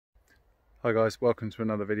Hi guys, welcome to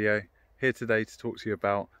another video. Here today to talk to you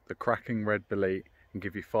about the cracking red bolete and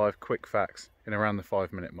give you 5 quick facts in around the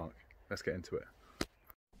 5-minute mark. Let's get into it.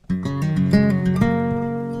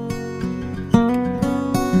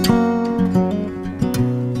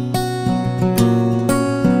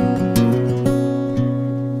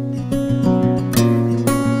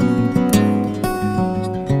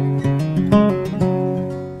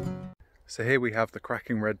 So here we have the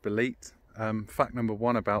cracking red bolete. Fact number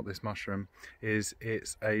 1 about this mushroom is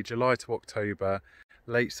it's a July to October,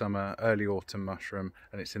 late summer, early autumn mushroom,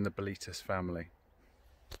 and it's in the Boletus family.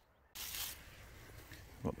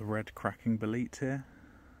 Got the red cracking bolete here,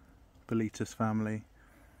 Boletus family,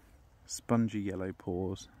 spongy yellow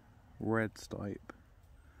pores, red stipe,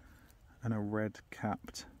 and a red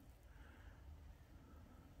capped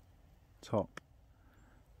top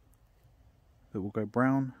that will go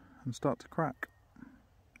brown and start to crack.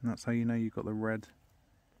 And that's how you know you've got the red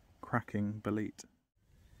cracking bolete.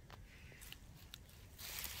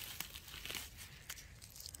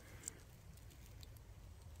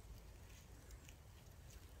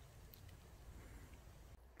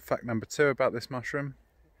 Fact number 2 about this mushroom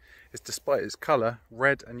is despite its colour,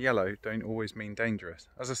 red and yellow don't always mean dangerous.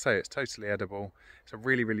 As I say, it's totally edible. It's a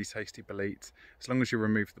really tasty bolete, as long as you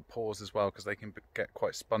remove the pores as well, because they can get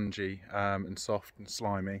quite spongy and soft and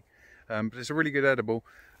slimy. But it's a really good edible,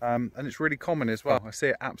 and it's really common as well. I see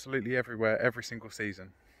it absolutely everywhere, every single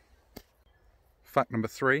season. Fact number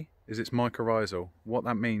 3 is it's mycorrhizal. What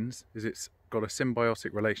that means is it's got a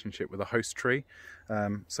symbiotic relationship with a host tree.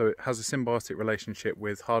 So it has a symbiotic relationship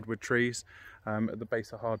with hardwood trees, at the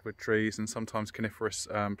base of hardwood trees, and sometimes coniferous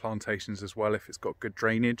plantations as well if it's got good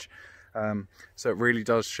drainage. So it really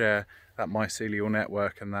does share that mycelial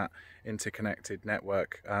network and that interconnected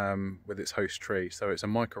network with its host tree. So it's a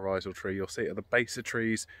mycorrhizal tree. You'll see it at the base of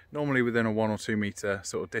trees, normally within a 1 or 2 metre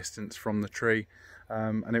sort of distance from the tree,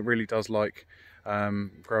 and it really does like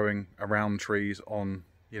growing around trees on,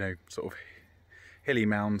 you know, sort of hilly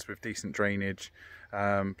mounds with decent drainage,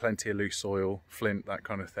 plenty of loose soil, flint, that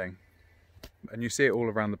kind of thing. And you see it all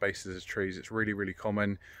around the bases of trees. It's really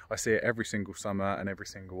common. I see it every single summer and every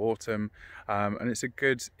single autumn, and it's a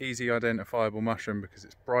good, easy identifiable mushroom because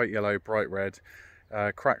it's bright yellow, bright red,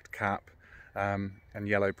 cracked cap, and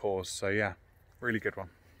yellow pores. So yeah, really good one.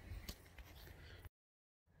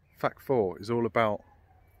 Fact 4 is all about,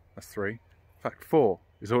 that's 3. Fact 4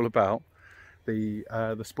 is all about the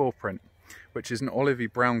spore print, which is an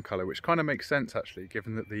olivey brown colour, which kind of makes sense actually,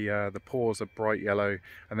 given that the pores are bright yellow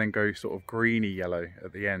and then go sort of greeny yellow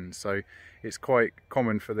at the end. So it's quite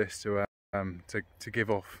common for this to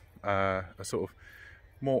give off a sort of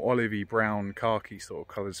more olivey brown, khaki sort of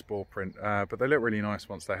coloured spore print, but they look really nice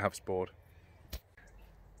once they have spored.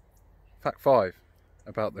 Fact 5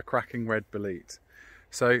 about the cracking red bolete.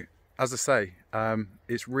 So as I say,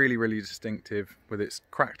 it's really distinctive with its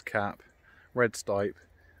cracked cap, red stipe,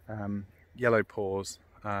 yellow pores,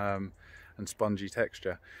 and spongy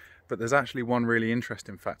texture. But there's actually one really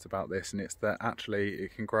interesting fact about this, and it's that actually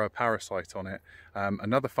it can grow a parasite on it,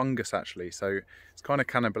 another fungus actually. So it's kind of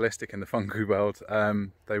cannibalistic in the fungi world.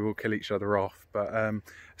 They will kill each other off, but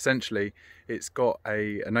essentially it's got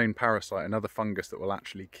a known parasite, another fungus that will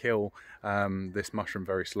actually kill this mushroom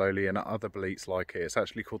very slowly, and other boletes like it. It's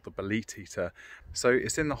actually called the bolete eater. So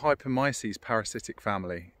it's in the Hypermyces parasitic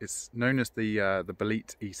family. It's known as the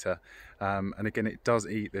bolete eater, and again it does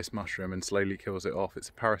eat this mushroom and slowly kills it off. It's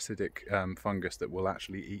a parasitic fungus that will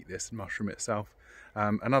actually eat this mushroom itself,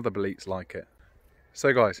 and other boletes like it.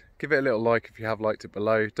 So guys, give it a little like if you have liked it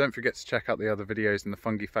below. Don't forget to check out the other videos in the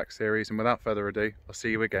Fungi Fact series, and without further ado, I'll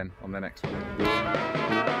see you again on the next one.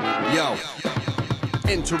 Yo,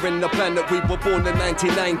 entering the planet, we were born in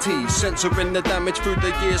 1990, censoring the damage through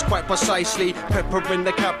the years quite precisely, peppering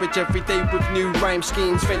the cabbage every day with new rhyme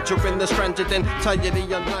schemes, venturing the stranded and entirely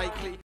unlikely.